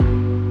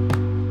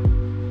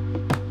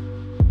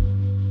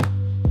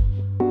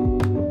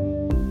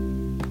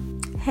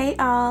Hey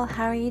all,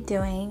 how are you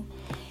doing?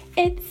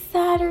 It's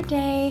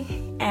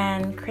Saturday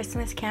and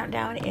Christmas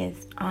countdown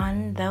is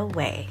on the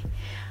way.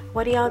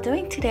 What are y'all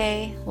doing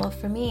today? Well,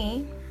 for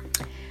me,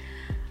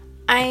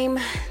 I'm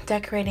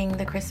decorating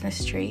the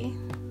Christmas tree,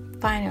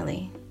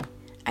 finally.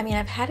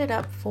 I've had it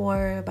up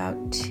for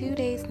about 2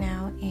 days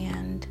now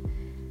and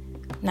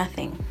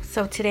nothing.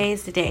 So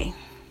today's the day.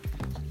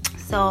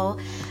 So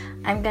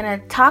I'm gonna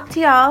talk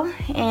to y'all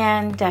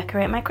and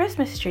decorate my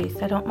Christmas tree,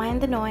 so don't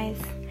mind the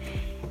noise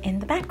in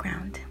the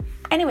background.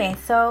 Anyway,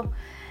 so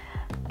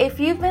if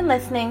you've been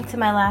listening to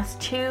my last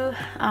two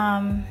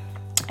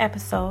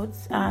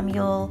episodes,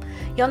 you'll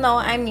know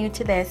I'm new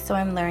to this, so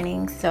I'm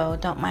learning. So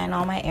don't mind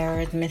all my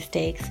errors,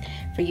 mistakes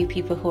for you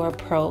people who are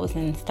pros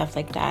and stuff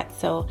like that.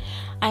 So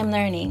I'm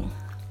learning,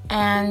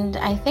 and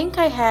I think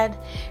I had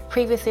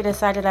previously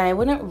decided that I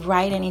wouldn't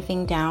write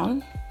anything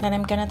down that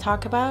I'm gonna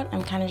talk about.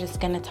 I'm kind of just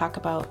gonna talk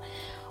about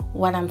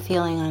what I'm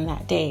feeling on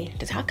that day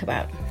to talk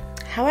about.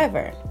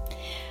 However,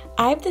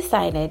 I've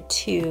decided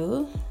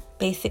to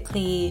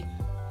basically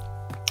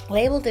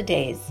label the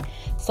days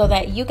so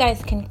that you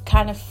guys can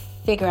kind of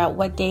figure out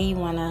what day you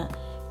want to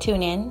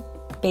tune in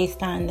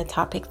based on the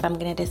topics I'm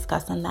going to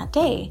discuss on that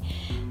day.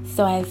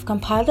 So I've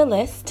compiled a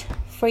list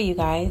for you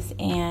guys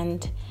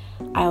and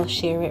I'll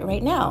share it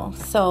right now.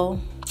 So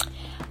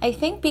I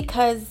think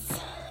because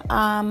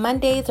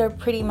Mondays are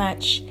pretty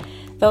much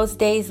those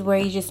days where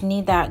you just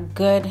need that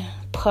good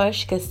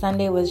push, because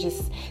Sunday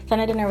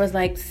dinner was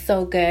like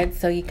so good,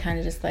 so you kind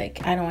of just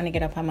like, I don't want to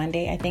get up on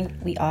Monday. I think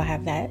we all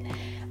have that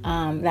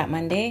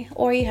Monday,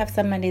 or you have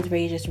some Mondays where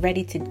you're just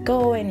ready to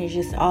go and you're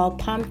just all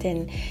pumped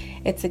and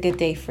it's a good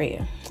day for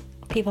you.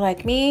 People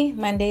like me,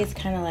 Monday is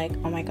kind of like,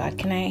 oh my God,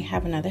 can I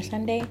have another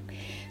Sunday?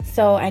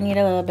 So I need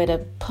a little bit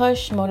of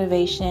push,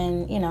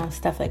 motivation,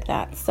 stuff like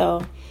that.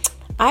 So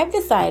I've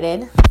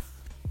decided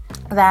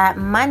that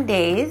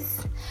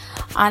Mondays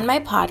on my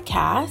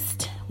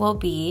podcast will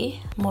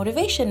be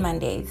Motivation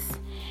Mondays.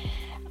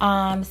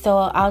 So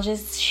I'll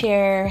just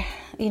share,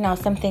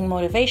 something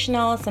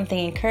motivational, something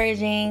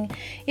encouraging,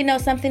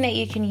 something that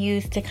you can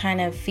use to kind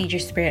of feed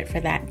your spirit for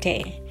that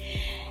day.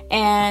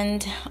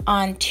 And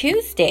on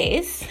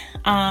Tuesdays,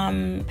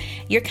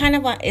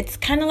 it's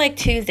kind of like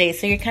Tuesday.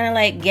 So you're kind of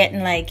like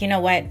getting like, you know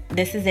what,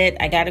 this is it.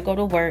 I got to go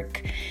to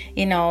work.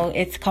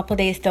 It's a couple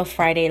days till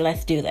Friday.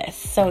 Let's do this.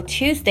 So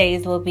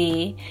Tuesdays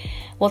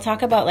we'll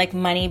talk about like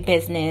money,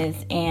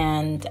 business,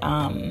 and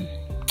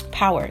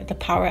power, the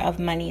power of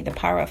money, the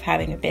power of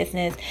having a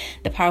business,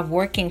 the power of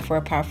working for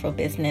a powerful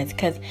business.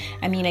 Because,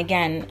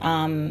 again,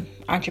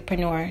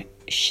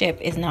 entrepreneurship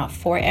is not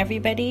for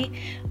everybody.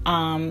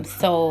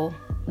 So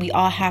we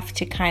all have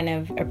to kind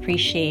of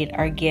appreciate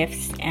our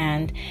gifts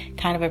and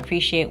kind of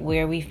appreciate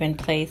where we've been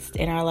placed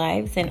in our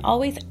lives, and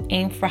always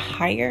aim for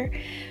higher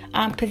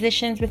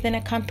positions within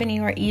a company,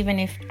 or even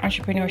if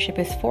entrepreneurship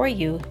is for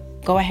you,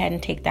 go ahead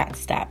and take that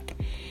step.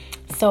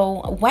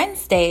 So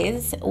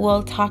Wednesdays,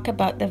 we'll talk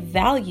about the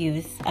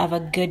values of a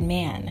good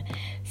man.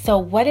 So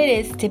what it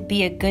is to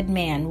be a good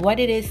man, what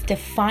it is to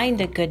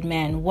find a good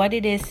man,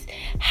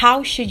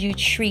 how should you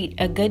treat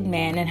a good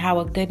man, and how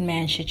a good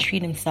man should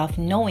treat himself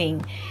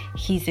knowing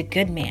he's a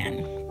good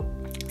man.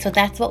 So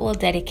that's what we'll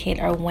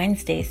dedicate our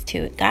Wednesdays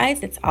to.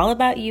 Guys, it's all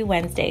about you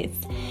Wednesdays.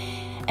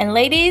 And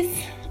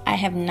ladies, I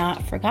have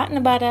not forgotten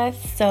about us.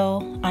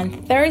 So on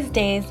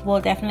Thursdays, we'll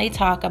definitely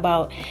talk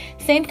about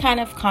same kind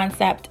of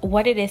concept,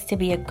 what it is to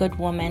be a good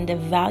woman, the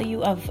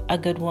value of a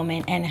good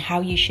woman, and how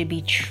you should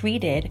be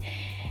treated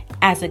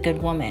as a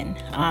good woman,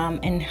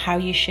 and how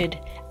you should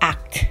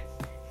act.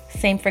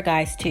 Same for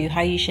guys too,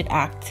 how you should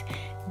act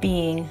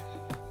being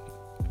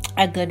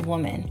a good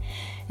woman.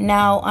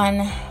 Now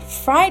on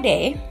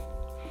Friday,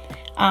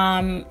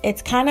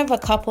 it's kind of a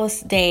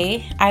couple's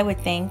day, I would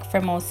think,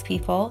 for most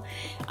people.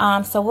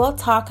 So we'll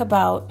talk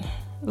about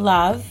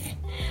love.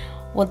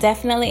 We'll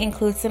definitely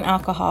include some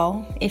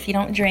alcohol. If you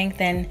don't drink,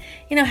 then,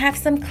 have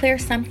some clear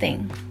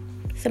something,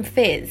 some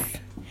fizz.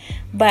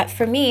 But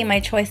for me, my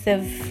choice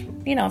of,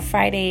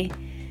 Friday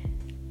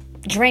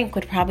drink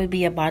would probably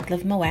be a bottle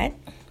of Moet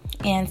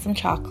and some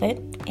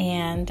chocolate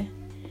and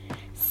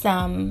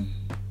some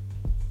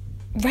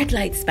red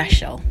light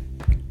special,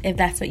 if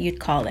that's what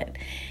you'd call it.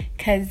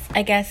 Because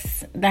I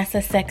guess that's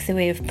a sexy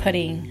way of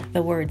putting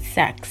the word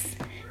sex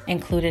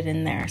included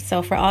in there.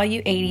 So for all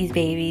you 80s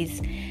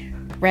babies,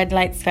 Red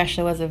Light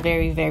Special was a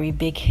very, very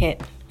big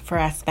hit for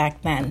us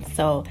back then.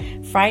 So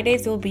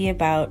Fridays will be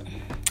about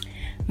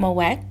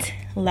Moet,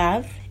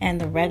 love, and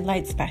the Red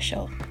Light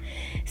Special.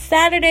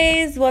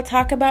 Saturdays, we'll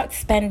talk about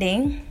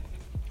spending,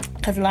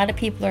 because a lot of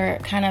people are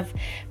kind of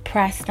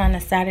pressed on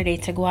a Saturday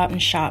to go out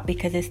and shop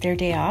because it's their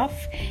day off,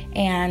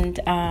 and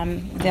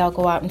they'll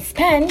go out and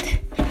spend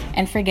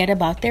and forget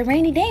about their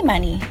rainy day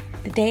money,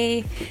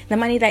 the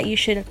money that you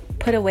should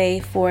put away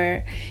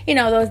for,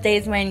 those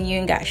days when you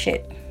ain't got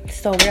shit.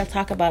 So we'll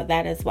talk about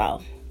that as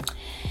well.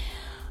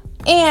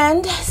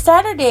 And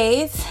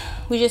Saturdays,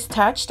 we just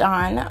touched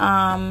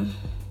on,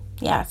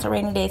 so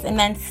rainy days. And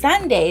then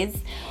Sundays,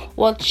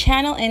 we'll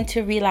channel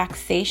into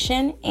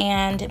relaxation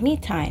and me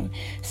time.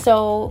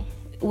 So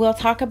we'll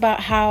talk about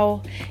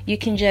how you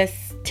can just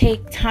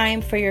take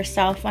time for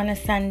yourself on a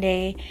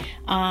Sunday.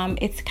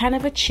 It's kind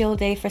of a chill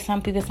day for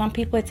some people. Some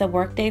people, it's a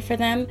work day for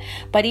them.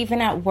 But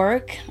even at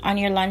work, on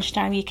your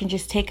lunchtime, you can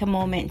just take a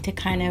moment to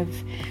kind of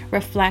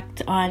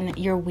reflect on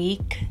your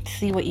week,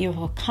 see what you've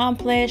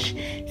accomplished,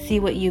 see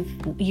what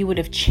you would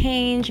have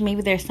changed.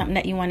 Maybe there's something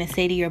that you want to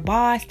say to your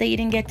boss that you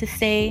didn't get to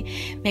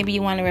say. Maybe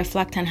you want to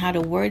reflect on how to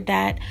word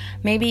that.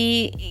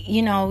 Maybe,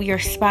 your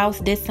spouse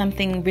did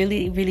something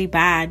really, really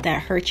bad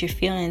that hurt your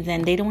feelings,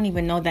 and they don't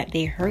even know that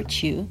they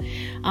hurt you.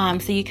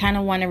 So you kind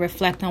of want to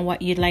reflect on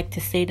what you'd like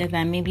to say to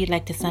them. Maybe you'd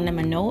like to send them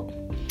a note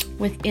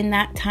within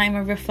that time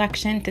of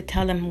reflection to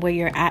tell them where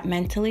you're at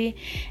mentally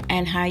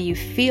and how you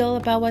feel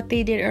about what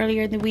they did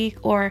earlier in the week.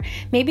 Or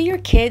maybe your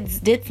kids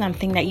did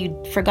something that you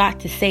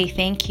forgot to say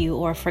thank you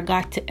or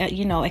forgot to,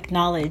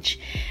 acknowledge.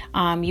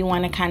 You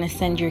want to kind of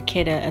send your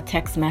kid a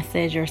text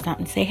message or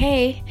something. Say,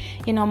 hey,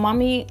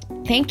 mommy,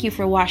 thank you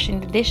for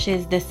washing the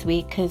dishes this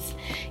week because,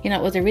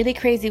 it was a really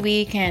crazy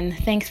week and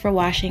thanks for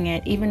washing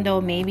it, even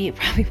though maybe it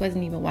probably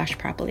wasn't even washed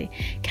properly.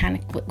 Kind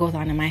of what goes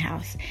on in my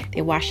house.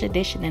 They wash the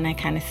dish and then I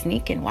kind of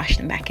sneak and wash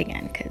them back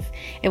again because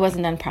it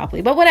wasn't done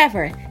properly. But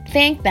whatever,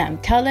 thank them,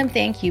 tell them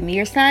thank you.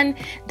 Your son,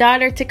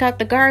 daughter took out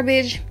the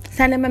garbage,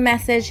 send them a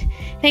message.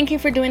 Thank you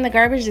for doing the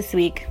garbage this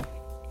week.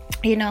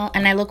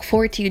 And I look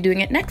forward to you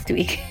doing it next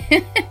week.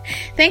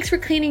 Thanks for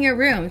cleaning your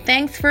room.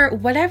 Thanks for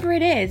whatever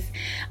it is.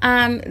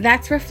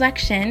 That's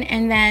reflection.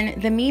 And then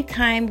the me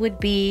time would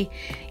be,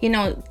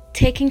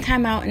 taking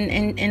time out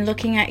and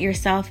looking at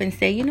yourself and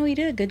say, you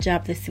did a good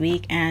job this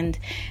week, and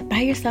buy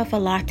yourself a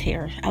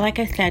latte. Like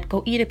I said,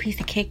 go eat a piece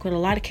of cake with a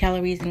lot of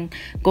calories and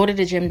go to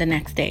the gym the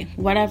next day.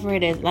 Whatever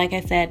it is, like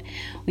I said,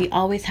 we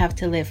always have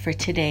to live for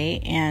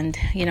today and,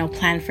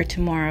 plan for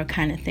tomorrow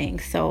kind of thing.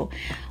 So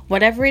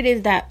whatever it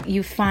is that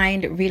you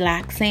find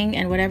relaxing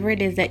and whatever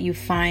it is that you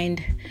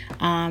find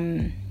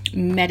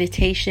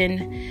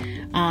meditation,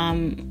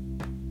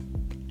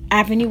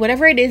 avenue,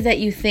 whatever it is that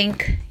you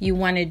think you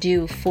want to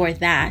do for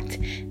that,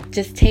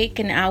 just take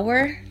an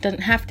hour.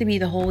 Doesn't have to be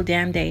the whole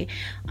damn day.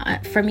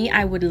 For me,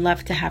 I would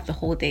love to have the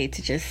whole day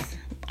to just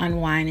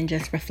unwind and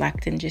just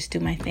reflect and just do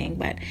my thing,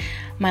 but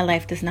my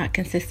life does not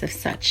consist of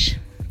such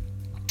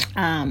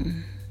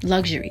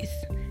luxuries,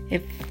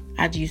 if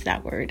I'd use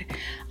that word.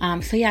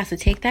 So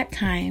take that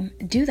time,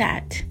 do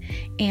that.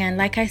 And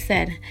like I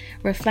said,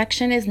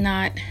 reflection is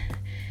not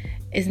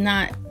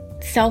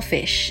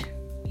selfish.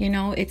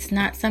 It's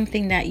not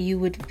something that you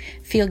would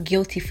feel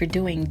guilty for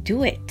doing.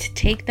 Do it.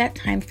 Take that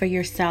time for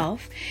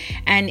yourself.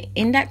 And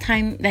in that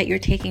time that you're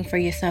taking for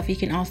yourself, you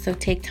can also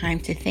take time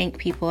to thank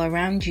people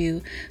around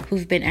you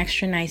who've been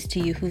extra nice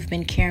to you, who've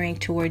been caring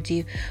towards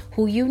you,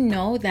 who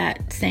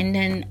that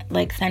sending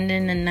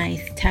a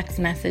nice text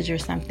message or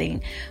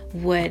something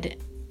would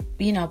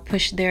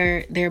push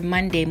their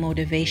Monday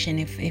motivation,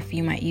 if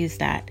you might use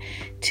that,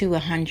 to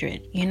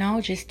 100.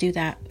 Just do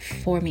that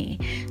for me.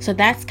 So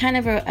that's kind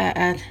of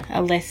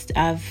a list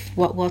of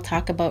what we'll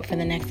talk about for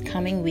the next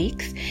coming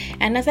weeks.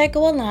 And as I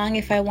go along,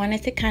 if I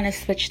wanted to kind of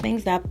switch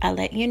things up, I'll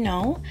let you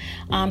know.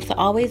 So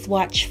always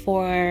watch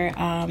for,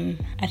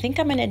 I think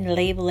I'm going to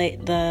label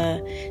it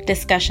the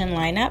discussion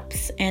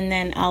lineups, and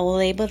then I'll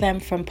label them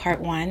from part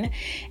 1.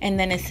 And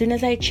then as soon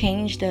as I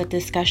change the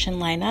discussion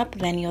lineup,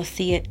 then you'll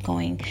see it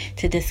going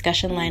to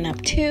discussion lineup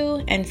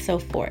 2 and so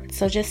forth.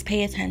 So just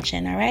pay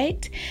attention. All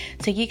right.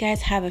 So you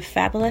guys have a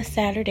fabulous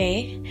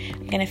Saturday.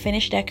 I'm going to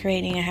finish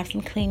decorating. I have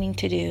some cleaning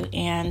to do,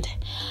 and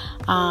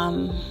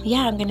I'm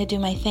going to do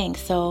my thing.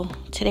 So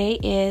today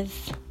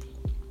is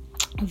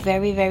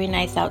very, very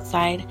nice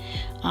outside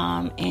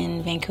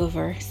in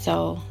Vancouver.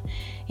 So,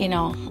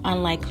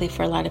 unlikely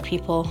for a lot of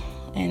people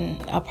in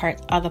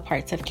other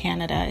parts of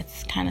Canada.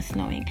 It's kind of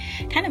snowing.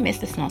 Kind of miss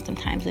the snow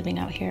sometimes living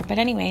out here. But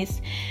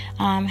anyways,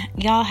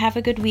 y'all have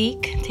a good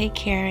week. Take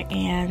care.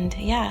 And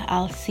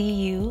I'll see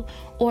you,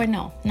 or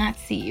no, not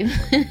see you.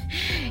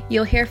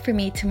 You'll hear from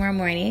me tomorrow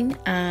morning,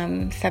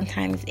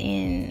 sometime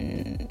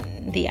in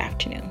the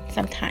afternoon.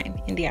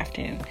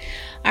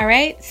 All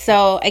right.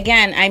 So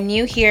again, I'm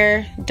new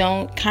here.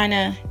 Don't kind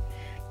of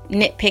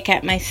nitpick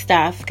at my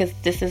stuff, because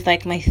this is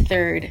like my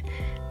third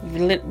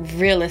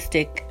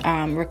realistic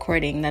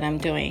recording that I'm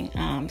doing.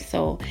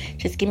 So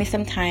just give me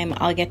some time.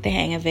 I'll get the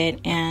hang of it.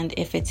 And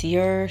if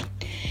you're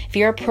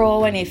a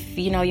pro, and if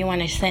you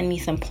want to send me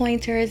some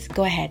pointers,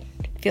 go ahead.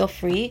 Feel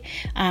free.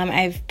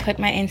 I've put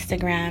my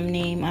Instagram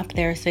name up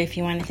there, so if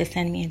you wanted to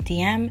send me a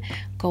DM,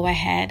 go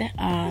ahead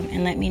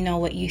and let me know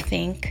what you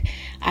think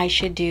I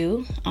should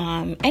do.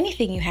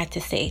 Anything you had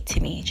to say to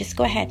me, just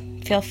go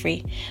ahead. Feel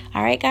free.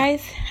 All right,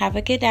 guys. Have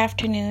a good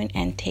afternoon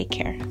and take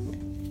care.